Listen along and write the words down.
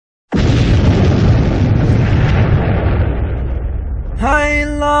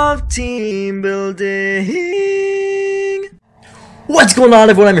of team building. What's going on,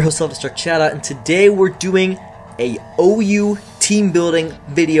 everyone? I'm your host, Self-Destruct Chatot, and today we're doing a OU team building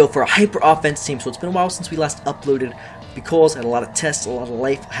video for a hyper offense team. So it's been a while since we last uploaded because I had a lot of tests, a lot of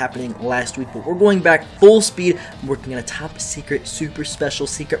life happening last week, but we're going back full speed. I'm working on a top secret, super special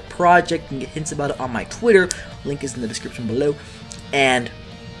secret project. You can get hints about it on my Twitter. Link is in the description below. And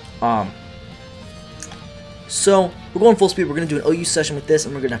so we're going full speed. We're going to do an OU session with this,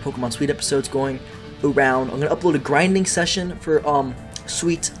 and we're going to have Pokemon Sweet episodes going around. I'm going to upload a grinding session for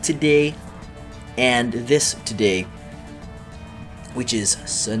Sweet today and this today, which is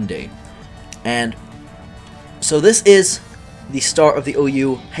Sunday. And so this is the start of the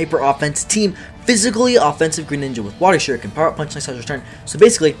OU hyper offense team. Physically offensive Greninja with Water Shuriken, Power Up Punch, Nice Return. So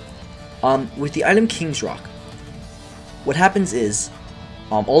basically, with the item King's Rock, what happens is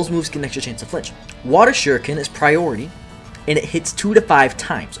all his moves get an extra chance to flinch. Water Shuriken is priority, and it hits 2 to 5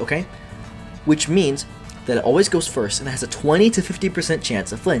 times, okay? Which means that it always goes first, and it has a 20 to 50%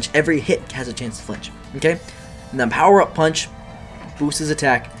 chance to flinch. Every hit has a chance to flinch, okay? And then Power Up Punch boosts his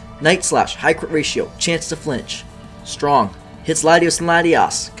attack. Night Slash, high crit ratio, chance to flinch. Strong. Hits Latios and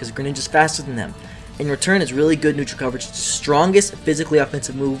Latias, because Greninja's faster than them. In return, it's really good neutral coverage. It's the strongest physically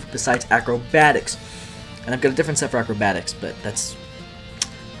offensive move besides acrobatics. And I've got a different set for acrobatics, but that's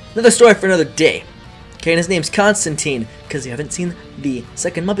another story for another day. Okay, and his name's Constantine, because if you haven't seen the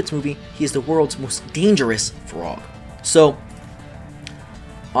second Muppets movie, he is the world's most dangerous frog. So,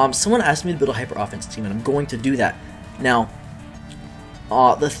 someone asked me to build a hyper offense team, and I'm going to do that. Now,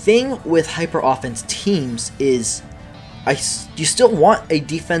 the thing with hyper offense teams is, you still want a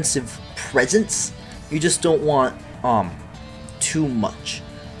defensive presence. You just don't want too much.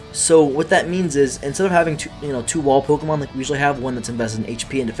 So what that means is, instead of having two wall Pokemon like we usually have, one that's invested in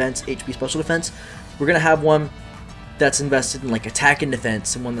HP and defense, HP special defense, we're gonna have one that's invested in like attack and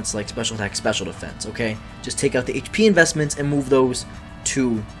defense, and one that's like special attack, special defense. Okay, just take out the HP investments and move those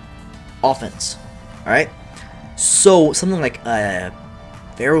to offense. All right. So something like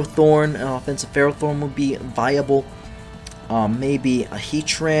Ferrothorn, an offensive Ferrothorn would be viable. Maybe a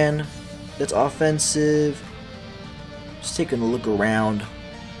Heatran that's offensive. Just taking a look around,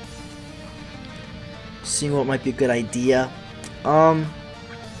 seeing what might be a good idea.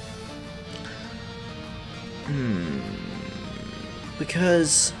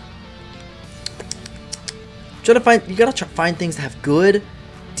 Because you gotta find things that have good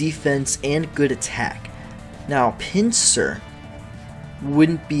defense and good attack. Now, Pinsir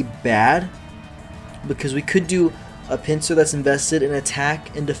wouldn't be bad, because we could do a Pinsir that's invested in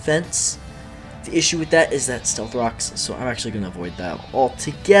attack and defense. The issue with that is that Stealth Rocks, so I'm actually going to avoid that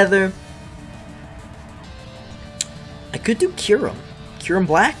altogether. I could do Kyurem. Kyurem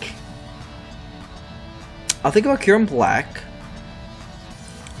Black? I'll think about Kyurem Black.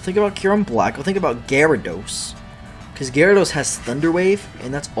 I'll think about Gyarados, because Gyarados has Thunder Wave,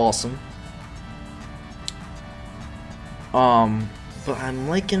 and that's awesome. But I'm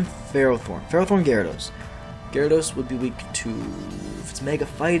liking Ferrothorn. Ferrothorn Gyarados. Gyarados would be weak to, if it's Mega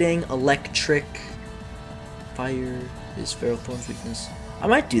Fighting, Electric. Fire is Ferrothorn's weakness. I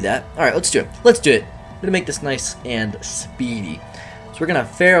might do that. Alright, let's do it. Let's do it. I'm gonna make this nice and speedy. So we're gonna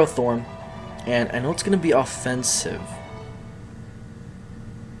have Ferrothorn, and I know it's gonna be offensive.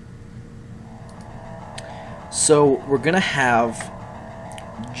 So we're gonna have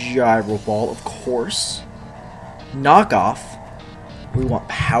Gyro Ball, of course. Knockoff. We want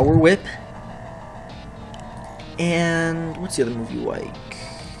Power Whip. And what's the other move you like?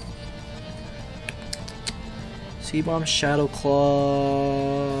 Seabomb, Shadow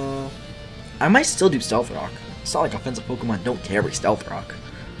Claw. I might still do Stealth Rock. It's not like offensive Pokemon don't carry Stealth Rock.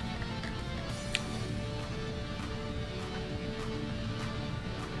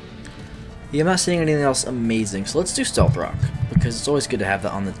 Yeah, I'm not saying anything else amazing, so let's do Stealth Rock, because it's always good to have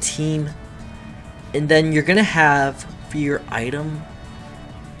that on the team. And then you're gonna have, for your item,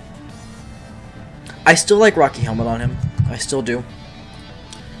 I still like Rocky Helmet on him. I still do.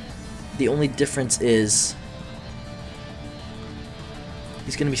 The only difference is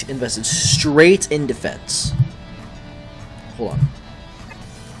he's going to be invested straight in defense. Hold on.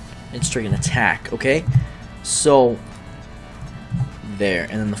 And straight in attack, okay? So, there.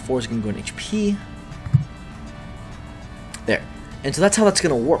 And then the 4 is going to go in HP. There. And so that's how that's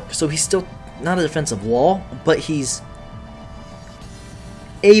going to work. So he's still not a defensive wall, but he's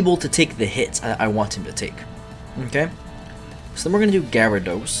able to take the hits I want him to take. Okay? So then we're going to do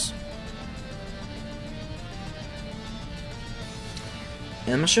Gyarados.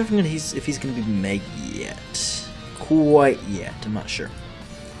 And I'm not sure if he's going to be Mega yet. Quite yet. I'm not sure.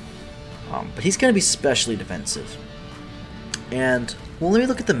 But he's going to be specially defensive. And Well, let me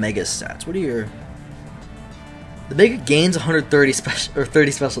look at the Mega stats. What are your... The Mega gains 130 special, or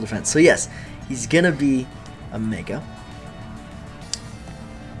 30 special defense. So yes, he's gonna be a Mega.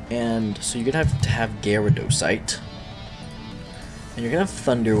 And so you're gonna have to have Gyarados. And you're gonna have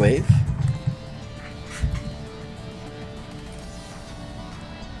Thunder Wave.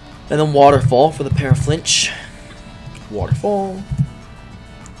 And then Waterfall for the Paraflinch. Waterfall.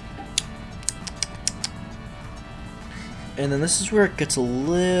 And then this is where it gets a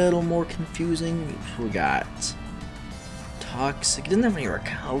little more confusing. We got Toxic. He doesn't have any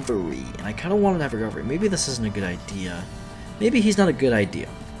recovery. And I kind of want to have recovery. Maybe this isn't a good idea. Maybe he's not a good idea.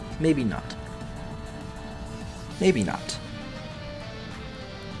 Maybe not. Maybe not.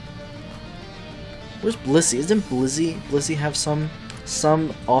 Where's Blissey? Isn't Blissey have some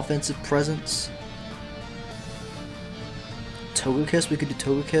offensive presence? Togekiss? We could do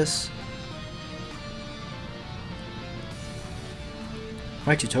Togekiss.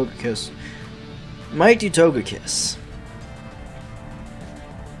 Might do Togekiss. Might do Togekiss.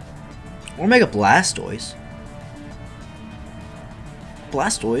 Or Mega Blastoise.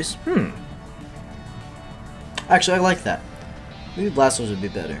 Blastoise? Actually, I like that. Maybe Blastoise would be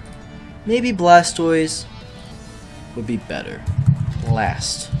better. Maybe Blastoise would be better.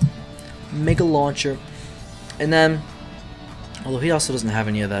 Last. Mega Launcher. And then, although he also doesn't have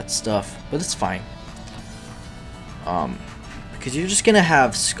any of that stuff, but it's fine. Because you're just gonna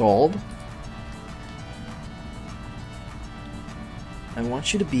have Scald. I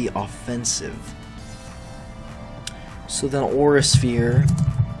want you to be offensive. So then Aura Sphere,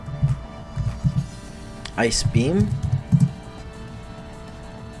 Ice Beam.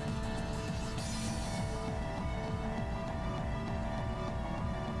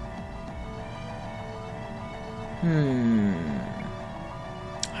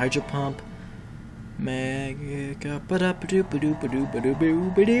 Hydro Pump. Mega.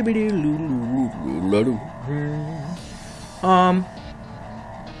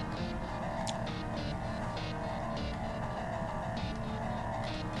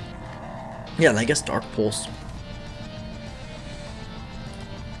 Yeah, I guess Dark Pulse.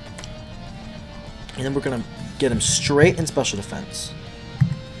 And then we're gonna get him straight in special defense.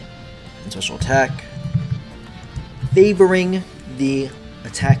 And special attack. Favoring the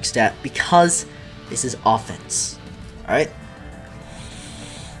attack stat because this is offense. Alright?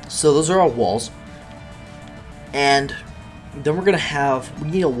 So those are our walls. And then we're gonna we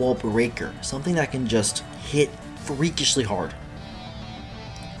need a wall breaker. Something that can just hit freakishly hard.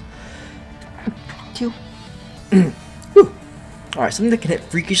 Alright, something that can hit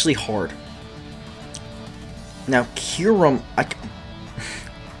freakishly hard. Now, Kyurem,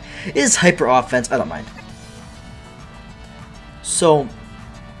 is hyper offense. I don't mind. So,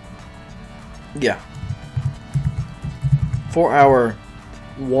 yeah. For our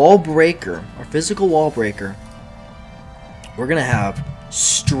wall breaker, our physical wall breaker, we're gonna have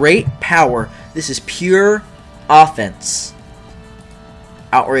straight power. This is pure offense.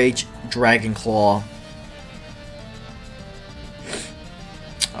 Outrage, Dragon Claw.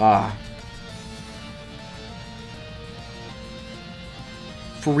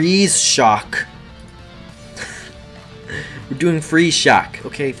 Freeze Shock. We're doing Freeze Shock.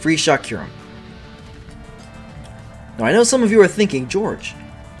 Okay, Freeze Shock Kyurem. Now I know some of you are thinking, George,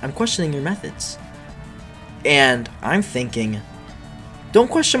 I'm questioning your methods. And I'm thinking, don't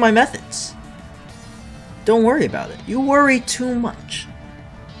question my methods. Don't worry about it. You worry too much.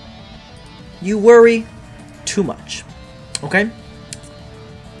 You worry too much. Okay?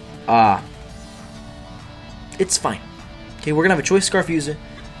 It's fine. Okay, we're gonna have a Choice Scarf user.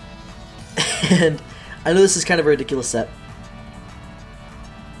 And I know this is kind of a ridiculous set.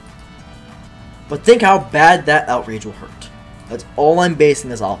 But think how bad that outrage will hurt. That's all I'm basing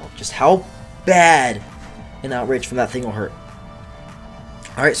this off of. Just how bad an outrage from that thing will hurt.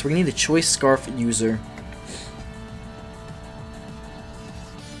 Alright, so we're gonna need a Choice Scarf user.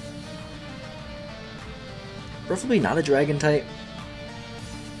 Preferably not a Dragon type.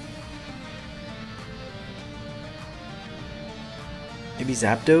 Maybe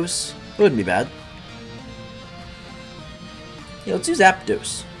Zapdos? It wouldn't be bad. Yeah, let's do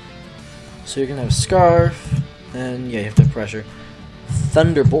Zapdos. So you're gonna have a Scarf, and yeah, you have to have Pressure.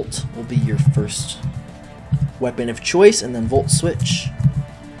 Thunderbolt will be your first weapon of choice, and then Volt Switch.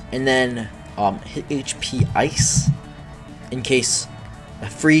 And then hit HP Ice, in case a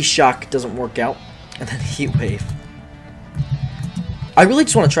Freeze Shock doesn't work out. And then Heat Wave. I really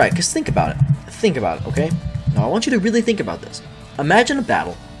just want to try it, because think about it. Think about it, okay? Now I want you to really think about this. Imagine a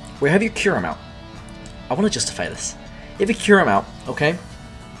battle where you have your Kyurem out. I want to justify this. You have a Kyurem out, okay?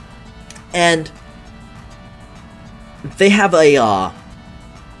 And they have a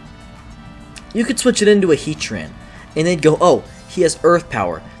You could switch it into a Heatran, and they'd go, oh, he has Earth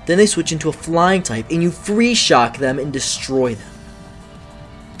Power. Then they switch into a Flying type, and you Freeze Shock them and destroy them.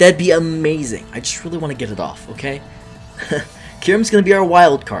 That'd be amazing. I just really want to get it off, okay? Kyurem's going to be our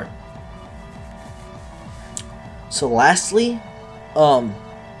wild card. So lastly, we're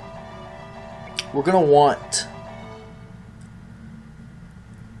going to want...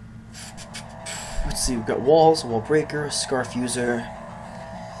 Let's see, we've got Walls, Wall Breaker, Scarf User.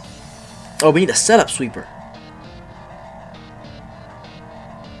 Oh, we need a Setup Sweeper.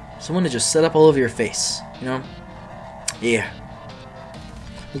 Someone to just set up all over your face, you know? Yeah.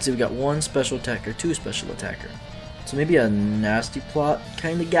 Let's see, we got 1 special attacker, 2 special attacker. So maybe a Nasty Plot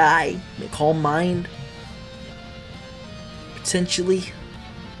kind of guy. Calm Mind. Potentially.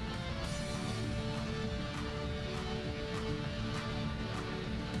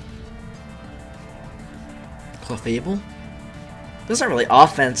 Clefable? That's not really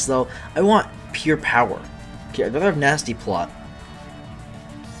offense though. I want pure power. Okay, I'd rather have Nasty Plot.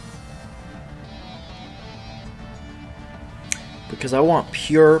 Because I want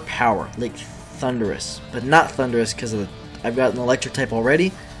pure power, like Thundurus, but not Thundurus because I've got an electric type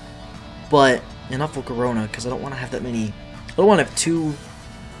already, but not Volcarona because I don't want to have that many. I don't want to have 2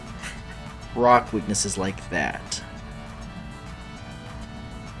 rock weaknesses like that.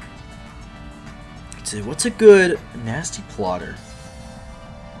 Let's see, what's a good Nasty Plotter?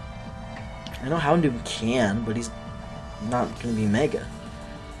 I know Houndoom can, but he's not going to be Mega.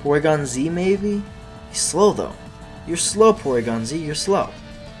 Porygon Z maybe? He's slow though. You're slow, Porygon Z, you're slow.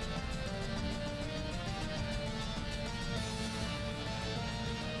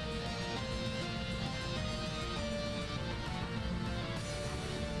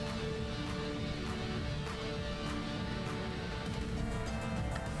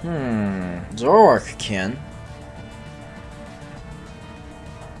 Zoroark can.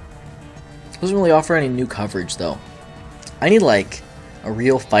 Doesn't really offer any new coverage though. I need like a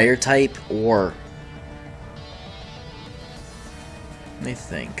real fire type or... Let me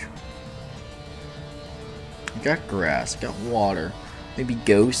think. I got grass, got water, maybe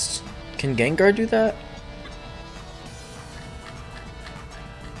ghosts. Can Gengar do that?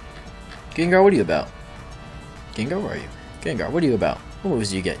 Gengar, what are you about? Gengar, where are you? Gengar, what are you about? What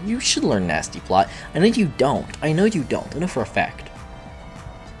moves do you get? You should learn Nasty Plot. I know you don't. I know you don't. I know for a fact.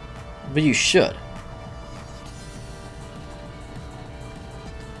 But you should.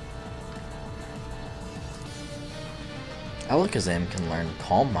 Alakazam can learn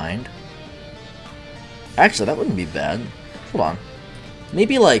Calm Mind. Actually, that wouldn't be bad. Hold on.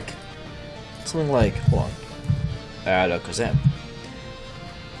 Maybe like... something like... Hold on. Alakazam.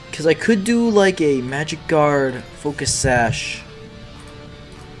 Because I could do like a Magic Guard, Focus Sash,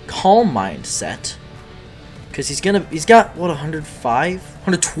 Calm Mind set. Because he's got, what, 105?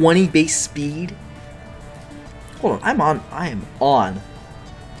 120 base speed? Hold on, I am on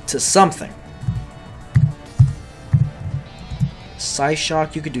to something.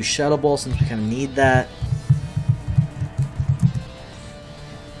 Psyshock, you could do Shadow Ball since we kind of need that.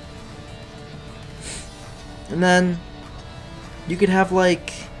 And then you could have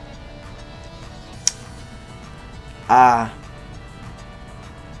like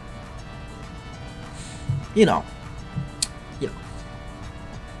you know.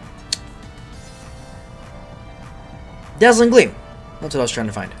 Dazzling Gleam. That's what I was trying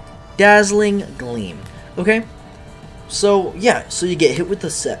to find. Dazzling Gleam. Okay? So, yeah, so you get hit with the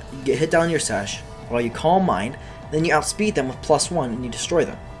set. You get hit down your sash while you Calm Mind, then you outspeed them with +1 and you destroy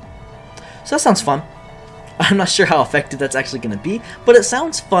them. So that sounds fun. I'm not sure how effective that's actually going to be, but it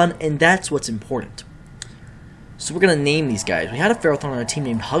sounds fun and that's what's important. So we're going to name these guys. We had a Ferrothorn on our team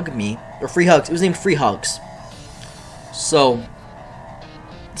named Hug Me, or Free Hugs. It was named Free Hugs. So,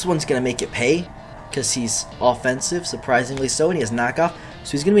 this one's going to make it pay, because he's offensive, surprisingly so, and he has knockoff.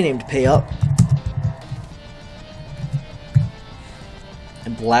 So he's going to be named Pay Up.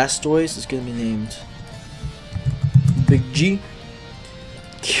 And Blastoise is going to be named Big G.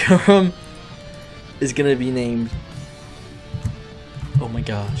 Kyurem is going to be named... Oh my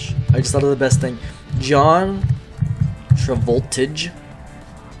gosh. I just thought of the best thing. John Travoltage.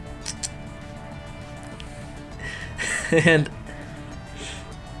 And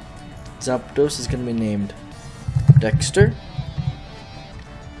Zapdos is going to be named Dexter.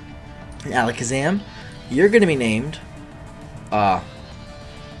 And Alakazam, you're going to be named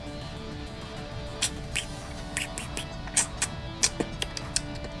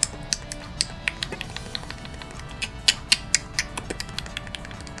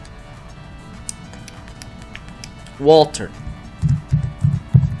Walter.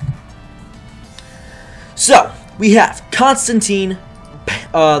 So, we have Constantine,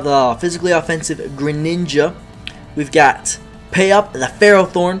 the physically offensive Greninja. We've got Pay Up, the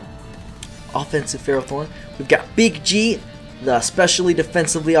Ferrothorn, offensive Ferrothorn. We've got Big G, the specially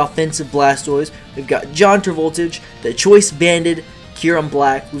defensively offensive Blastoise. We've got John Travoltage, the Choice Banded Kyurem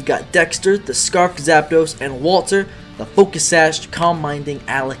Black. We've got Dexter, the Scarf Zapdos, and Walter, the Focus Sash Calm Minding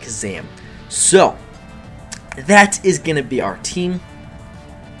Alakazam. So, that is going to be our team.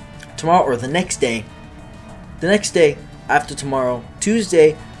 Tomorrow, or the next day after tomorrow,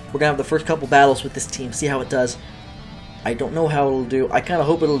 Tuesday, we're going to have the first couple battles with this team, see how it does. I don't know how it'll do. I kind of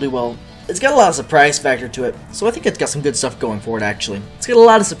hope it'll do well. It's got a lot of surprise factor to it, so I think it's got some good stuff going for it, actually. It's got a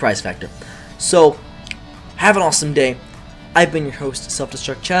lot of surprise factor. So, have an awesome day. I've been your host,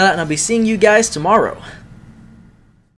 Self-Destruct Chatot, and I'll be seeing you guys tomorrow.